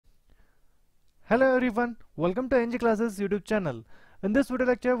Hello everyone, welcome to NG Classes YouTube channel. In this video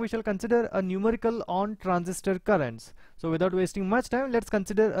lecture, we shall consider a numerical on transistor currents. So without wasting much time, let's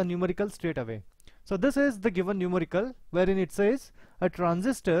consider a numerical straight away. So this is the given numerical wherein it says a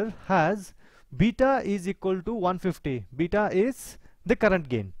transistor has beta is equal to 150. Beta is the current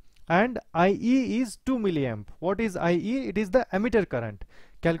gain and IE is 2 milliamp. What is IE? It is the emitter current.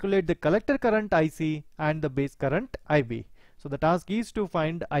 Calculate the collector current IC and the base current IB. So the task is to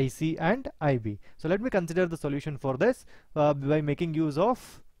find IC and IB. So let me consider the solution for this by making use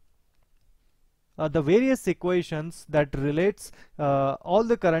of the various equations that relates all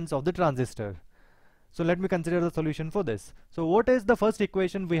the currents of the transistor. So let me consider the solution for this. So what is the first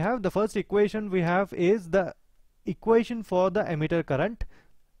equation we have? The first equation we have is the equation for the emitter current.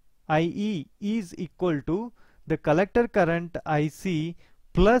 IE is equal to the collector current IC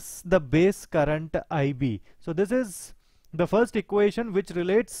plus the base current IB. So this is the first equation which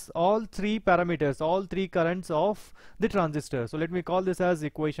relates all three parameters, all three currents of the transistor. So let me call this as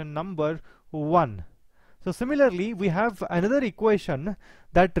equation number 1. So similarly, we have another equation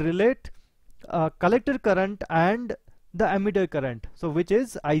that relate collector current and the emitter current. So which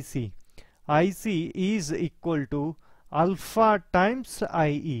is IC. IC is equal to alpha times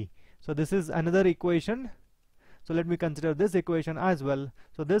IE. So this is another equation. So let me consider this equation as well.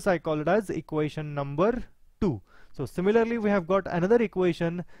 So this I call it as equation number 2. So similarly, we have got another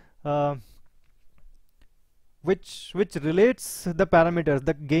equation which relates the parameters,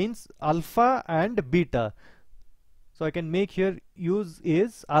 the gains alpha and beta. So I can make here use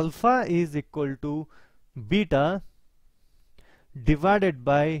is alpha is equal to beta divided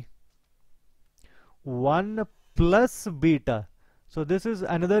by 1 plus beta. So this is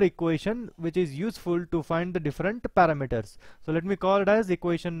another equation which is useful to find the different parameters. So let me call it as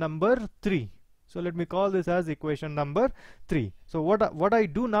equation number 3. So let me call this as equation number 3. So what I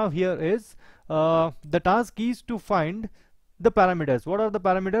do now here is the task is to find the parameters. What are the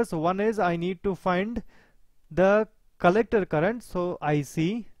parameters? So one is I need to find the collector current. So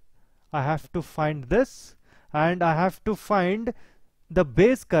IC, I have to find this, and I have to find the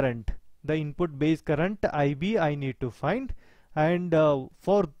base current, the input base current IB I need to find. And to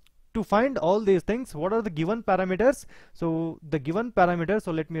find all these things, what are the given parameters? So the given parameters,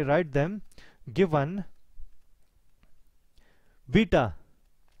 so let me write them. Given beta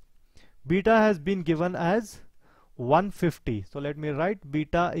has been given as 150. So let me write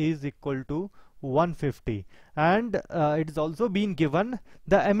beta is equal to 150, and it is also been given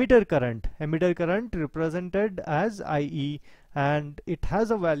the emitter current represented as IE, and it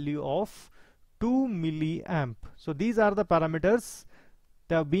has a value of 2 milliamp. So these are the parameters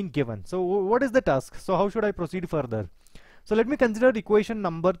that have been given. So what is the task? So how should I proceed further? So let me consider equation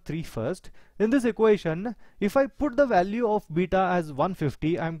number 3 first. In this equation, if I put the value of beta as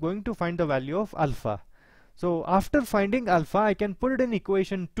 150, I am going to find the value of alpha. So after finding alpha, I can put it in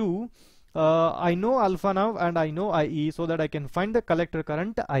equation 2. I know alpha now and I know IE, so that I can find the collector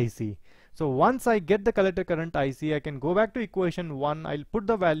current IC. So once I get the collector current IC, I can go back to equation 1. I'll put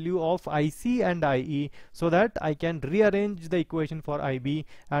the value of IC and IE so that I can rearrange the equation for IB,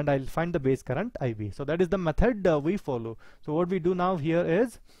 and I'll find the base current IB. So that is the method we follow. So what we do now here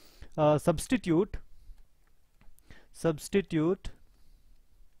is substitute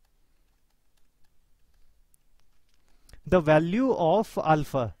the value of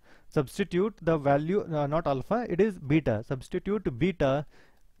alpha. Substitute the value, not alpha, it is beta. Substitute beta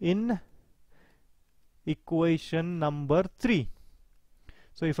in equation number 3.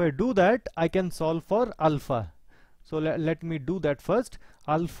 So if I do that, I can solve for alpha. So let me do that first.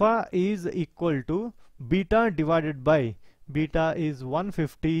 Alpha is equal to beta divided by, beta is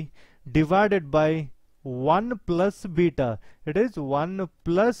 150 divided by 1 plus beta. It is 1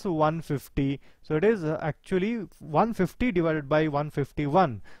 plus 150. So it is actually 150 divided by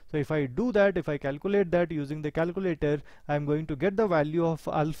 151. So if I do that, if I calculate that using the calculator, I am going to get the value of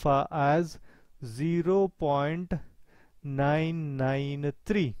alpha as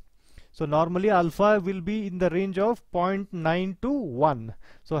 0.993. So normally alpha will be in the range of 0.9 to 1.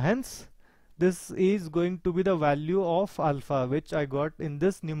 So hence this is going to be the value of alpha, which I got in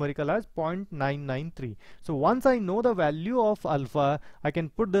this numerical as 0.993. So once I know the value of alpha, I can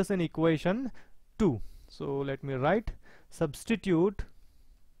put this in equation 2. So let me write substitute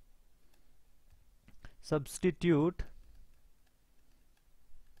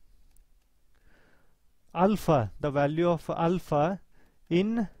alpha, the value of alpha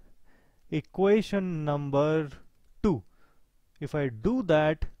in equation number 2. If I do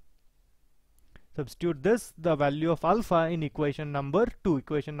that, substitute this, the value of alpha in equation number 2.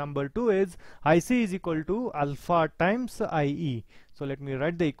 Equation number 2 is IC is equal to alpha times IE. So let me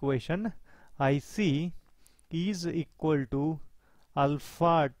write the equation. IC is equal to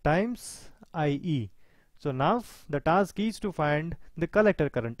alpha times IE. So now the task is to find the collector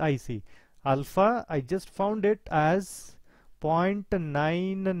current IC. Alpha, I just found it as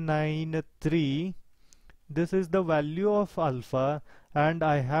 0.993. This is the value of alpha, and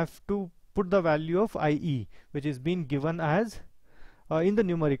I have to put the value of IE, which is being given as in the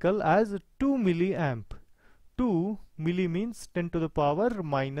numerical as 2 milliamp. 2 milli means 10 to the power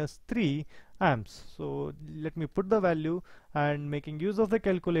minus 3 amps. So let me put the value, and making use of the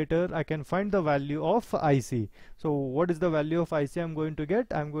calculator I can find the value of IC. So what is the value of IC I'm going to get?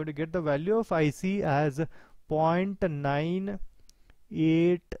 I'm going to get the value of IC as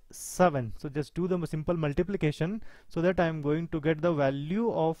 0.987. So just do the simple multiplication, so that I'm going to get the value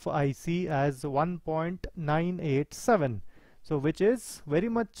of IC as 1.987. So which is very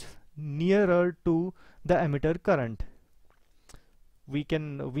much nearer to the emitter current. We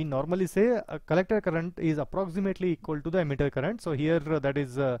normally say a collector current is approximately equal to the emitter current. So here that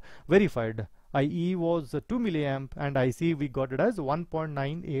is verified. IE was 2 milliamp and IC we got it as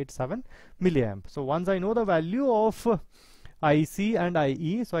 1.987 milliamp. So once I know the value of IC and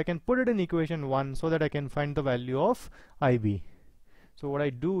IE, so I can put it in equation 1 so that I can find the value of IB. So what I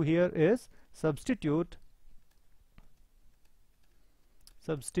do here is substitute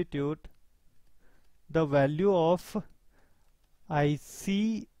the value of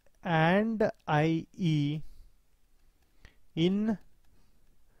IC and IE in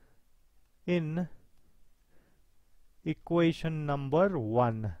equation number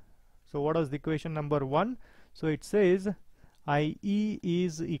 1. So what is the equation number 1? So it says IE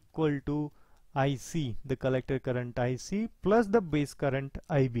is equal to IC, the collector current IC, plus the base current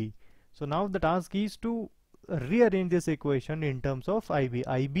IB. So now the task is to rearrange this equation in terms of IB.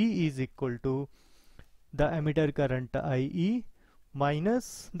 IB is equal to the emitter current IE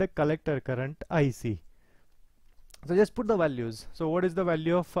minus the collector current IC. So just put the values. So what is the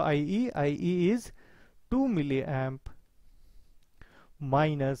value of IE? IE is 2 milliamp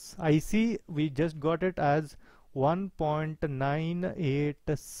minus IC, we just got it as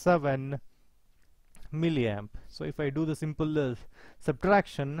 1.987 milliamp. So if I do the simple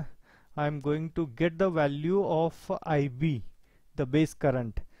subtraction, I'm going to get the value of IB, the base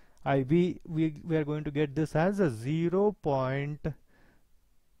current. IB, we are going to get this as a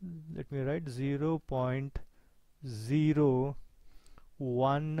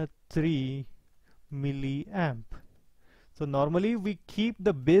 0.013 milliamp. So normally we keep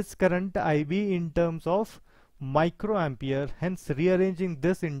the base current IB in terms of microampere, hence rearranging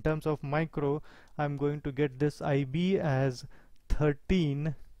this in terms of micro, I'm going to get this IB as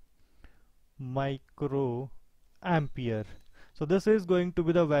 13 microampere. So this is going to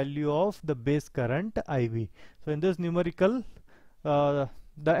be the value of the base current IB. So in this numerical, the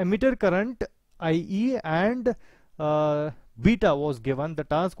emitter current IE and beta was given. The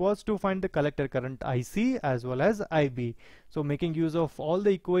task was to find the collector current IC as well as IB. So making use of all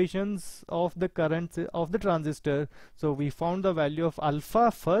the equations of the currents of the transistor, so we found the value of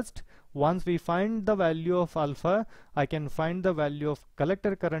alpha first. Once we find the value of alpha, I can find the value of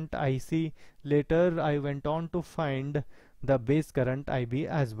collector current IC. Later I went on to find the base current IB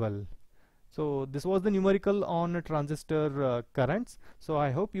as well. So this was the numerical on transistor currents. So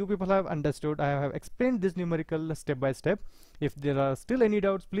I hope you people have understood. I have explained this numerical step by step. If there are still any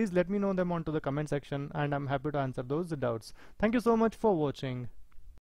doubts, please let me know them onto the comment section, and I'm happy to answer those doubts. Thank you so much for watching.